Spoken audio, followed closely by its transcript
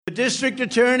The District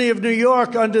Attorney of New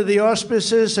York, under the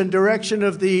auspices and direction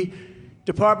of the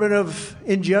Department of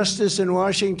Injustice in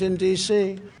Washington,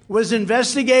 D.C., was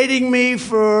investigating me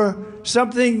for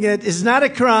something that is not a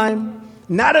crime,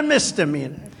 not a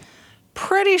misdemeanor.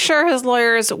 Pretty sure his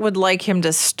lawyers would like him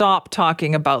to stop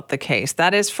talking about the case.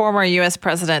 That is former U.S.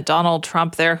 President Donald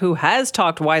Trump there, who has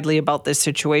talked widely about this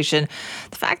situation.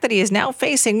 The fact that he is now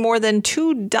facing more than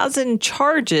 24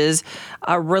 charges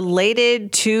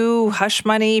related to hush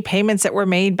money payments that were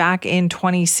made back in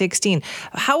 2016.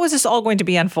 How is this all going to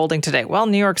be unfolding today? Well,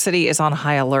 New York City is on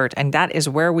high alert, and that is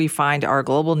where we find our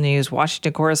global news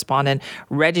Washington correspondent,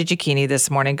 Reggie Cecchini, this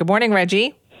morning. Good morning,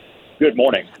 Reggie. Good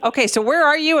morning. Okay, so where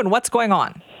are you and what's going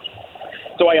on?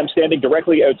 So I am standing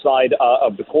directly outside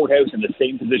of the courthouse in the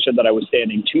same position that I was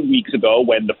standing 2 weeks ago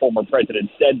when the former president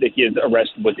said that his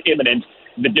arrest was imminent.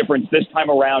 The difference this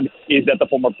time around is that the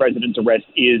former president's arrest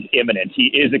is imminent. He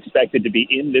is expected to be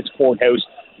in this courthouse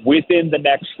within the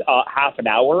next half an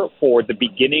hour for the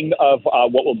beginning of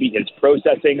what will be his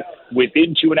processing.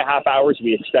 Within 2.5 hours,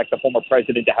 we expect the former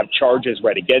president to have charges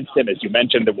read against him. As you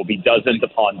mentioned, there will be dozens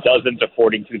upon dozens,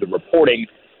 according to the reporting.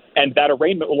 And that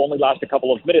arraignment will only last a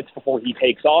couple of minutes before he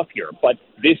takes off here. But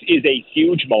this is a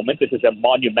huge moment. This is a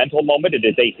monumental moment. It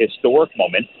is a historic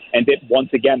moment. And it once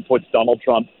again puts Donald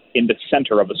Trump in the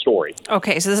center of the story.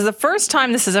 Okay, so this is the first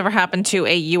time this has ever happened to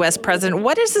a U.S. president.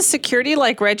 What is the security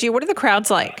like, Reggie? What are the crowds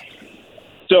like?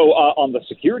 So on the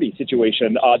security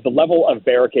situation, the level of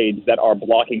barricades that are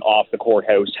blocking off the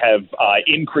courthouse have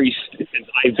increased since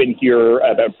I've been here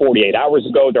about 48 hours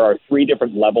ago. There are 3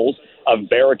 different levels of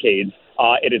barricades.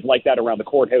 It is like that around the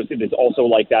courthouse. It is also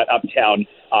like that uptown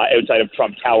outside of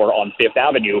Trump Tower on Fifth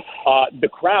Avenue. The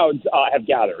crowds have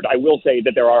gathered. I will say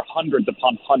that there are hundreds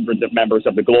upon hundreds of members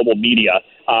of the global media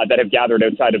that have gathered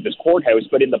outside of this courthouse.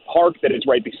 But in the park that is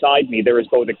right beside me, there is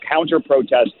both a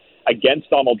counter-protest against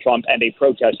Donald Trump and a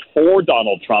protest for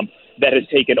Donald Trump that has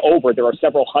taken over. There are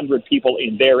several hundred people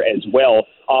in there as well.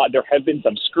 There have been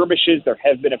some skirmishes. There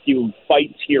have been a few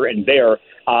fights here and there.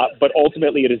 But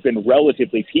ultimately, it has been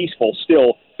relatively peaceful.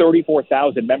 Still,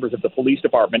 34,000 members of the police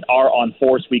department are on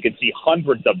force. We could see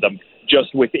hundreds of them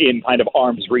just within kind of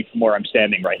arm's reach from where I'm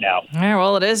standing right now. Yeah,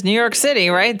 well, it is New York City,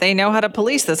 right? They know how to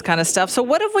police this kind of stuff. So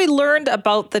what have we learned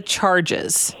about the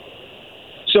charges?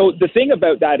 So the thing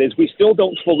about that is we still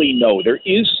don't fully know. There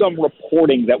is some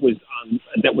reporting that was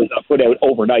put out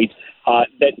overnight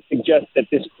that suggests that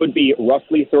this could be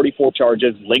roughly 34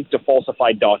 charges linked to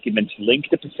falsified documents,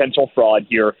 linked to potential fraud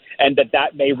here, and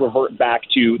that may revert back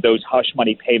to those hush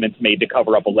money payments made to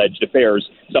cover up alleged affairs,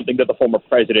 something that the former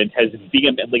president has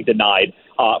vehemently denied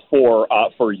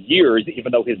for years,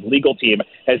 even though his legal team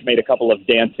has made a couple of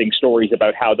dancing stories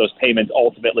about how those payments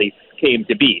ultimately came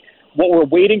to be. What we're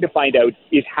waiting to find out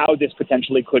is how this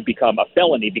potentially could become a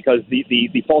felony, because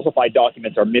the falsified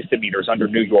documents are misdemeanors under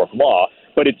New York law.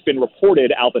 But it's been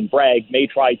reported Alvin Bragg may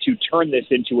try to turn this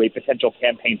into a potential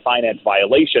campaign finance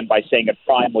violation by saying a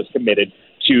crime was committed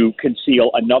to conceal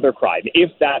another crime.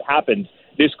 If that happens,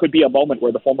 this could be a moment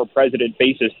where the former president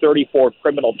faces 34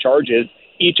 criminal charges,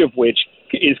 each of which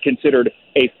is considered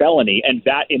a felony. And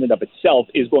that in and of itself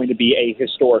is going to be a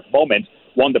historic moment.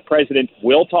 One the president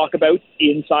will talk about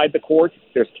inside the court.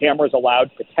 There's cameras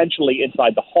allowed potentially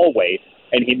inside the hallway,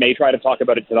 and he may try to talk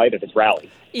about it tonight at his rally.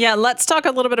 Yeah, let's talk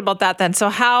a little bit about that then. So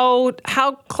how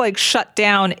shut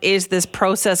down is this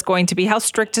process going to be? How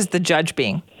strict is the judge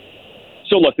being?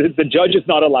 So look, the judge is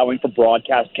not allowing for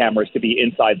broadcast cameras to be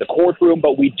inside the courtroom,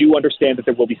 but we do understand that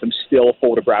there will be some still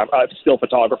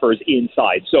photographers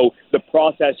inside. So the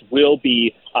process will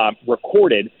be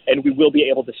recorded, and we will be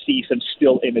able to see some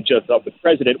still images of the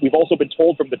president. We've also been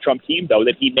told from the Trump team, though,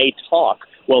 that he may talk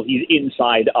while he's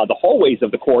inside the hallways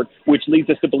of the court, which leads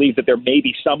us to believe that there may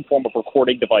be some form of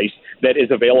recording device that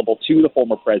is available to the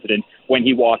former president when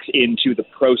he walks into the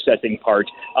processing part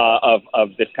of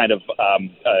this kind of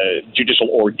judicial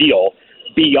ordeal.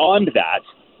 Beyond that,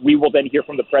 we will then hear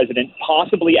from the president,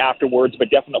 possibly afterwards,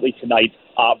 but definitely tonight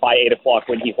by 8 o'clock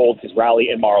when he holds his rally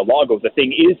in Mar-a-Lago. The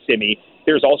thing is, Simi,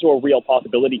 there's also a real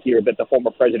possibility here that the former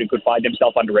president could find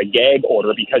himself under a gag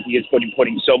order because he is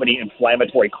putting so many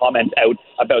inflammatory comments out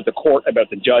about the court, about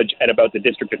the judge, and about the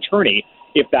district attorney.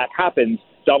 If that happens,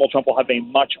 Donald Trump will have a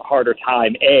much harder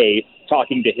time, A,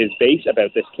 talking to his base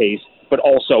about this case, but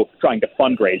also trying to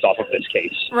fundraise off of this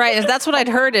case. Right. That's what I'd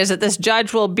heard, is that this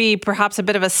judge will be perhaps a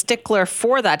bit of a stickler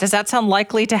for that. Does that sound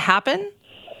likely to happen?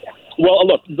 Well,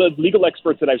 look, the legal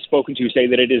experts that I've spoken to say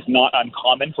that it is not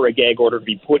uncommon for a gag order to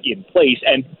be put in place,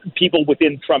 and people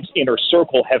within Trump's inner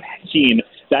circle have seen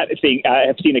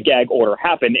a gag order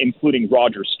happen, including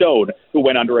Roger Stone, who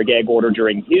went under a gag order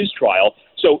during his trial.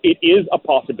 So it is a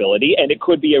possibility, and it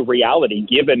could be a reality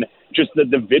given just the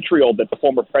vitriol that the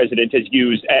former president has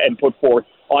used and put forth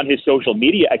on his social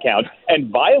media account. And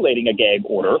violating a gag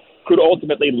order could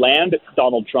ultimately land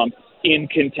Donald Trump in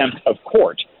contempt of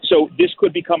court. So this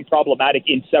could become problematic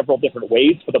in several different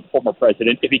ways for the former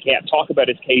president if he can't talk about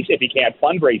his case, if he can't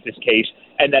fundraise his case,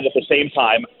 and then at the same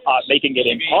time making it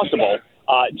impossible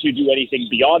to do anything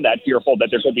beyond that, fearful that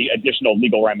there could be additional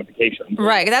legal ramifications.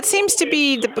 Right. That seems to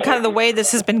be kind of the way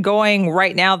this has been going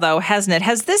right now, though, hasn't it?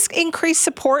 Has this increased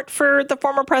support for the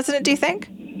former president, do you think?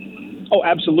 Oh,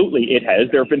 absolutely, it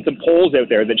has. There have been some polls out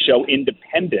there that show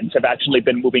independents have actually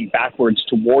been moving backwards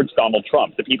towards Donald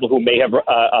Trump. The people who may have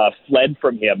fled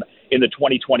from him in the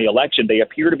 2020 election, they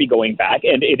appear to be going back,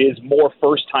 and it is more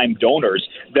first-time donors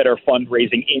that are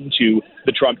fundraising into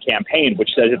the Trump campaign,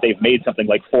 which says that they've made something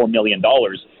like $4 million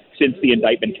since the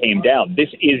indictment came down. This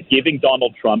is giving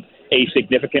Donald Trump a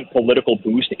significant political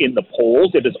boost in the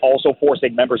polls. It is also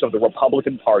forcing members of the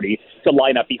Republican Party to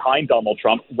line up behind Donald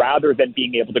Trump rather than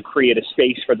being able to create a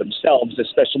space for themselves,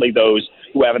 especially those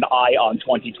who have an eye on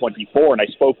 2024. And I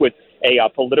spoke with a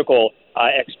political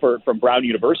expert from Brown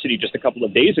University just a couple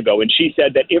of days ago, and she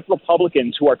said that if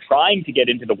Republicans who are trying to get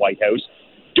into the White House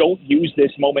don't use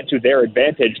this moment to their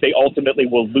advantage, they ultimately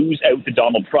will lose out to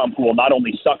Donald Trump, who will not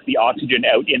only suck the oxygen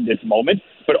out in this moment,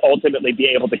 but ultimately be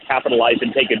able to capitalize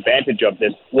and take advantage of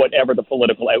this, whatever the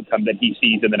political outcome that he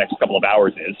sees in the next couple of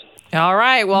hours is. All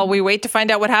right. Well, we wait to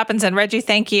find out what happens. And Reggie,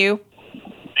 thank you.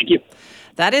 Thank you.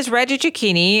 That is Reggie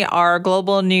Cecchini, our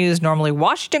global news, normally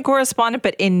Washington correspondent,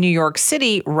 but in New York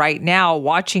City right now,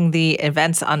 watching the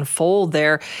events unfold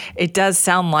there. It does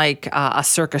sound like a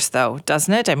circus, though,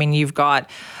 doesn't it? I mean, you've got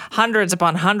hundreds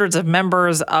upon hundreds of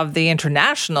members of the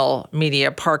international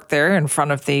media parked there in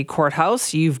front of the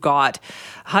courthouse. You've got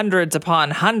hundreds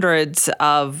upon hundreds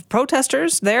of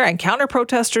protesters there and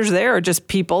counter-protesters there, or just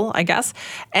people, I guess.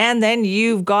 And then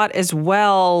you've got as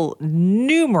well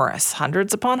numerous,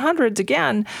 hundreds upon hundreds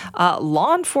again,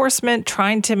 law enforcement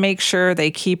trying to make sure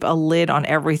they keep a lid on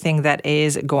everything that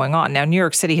is going on. Now, New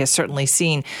York City has certainly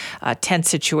seen tense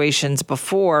situations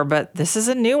before, but this is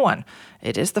a new one.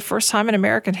 It is the first time in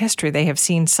American history they have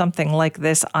seen something like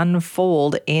this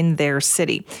unfold in their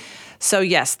city. So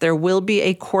yes, there will be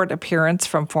a court appearance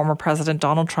from former President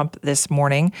Donald Trump this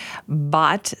morning,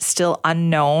 but still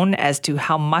unknown as to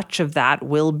how much of that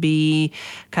will be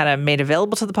kind of made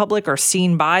available to the public or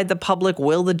seen by the public.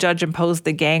 Will the judge impose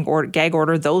the gag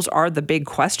order? Those are the big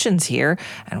questions here,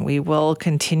 and we will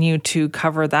continue to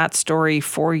cover that story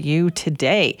for you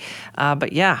today.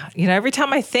 But yeah, every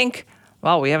time I think,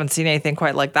 well, we haven't seen anything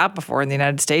quite like that before in the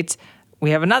United States, we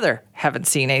have another haven't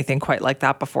seen anything quite like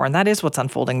that before, and that is what's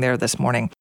unfolding there this morning.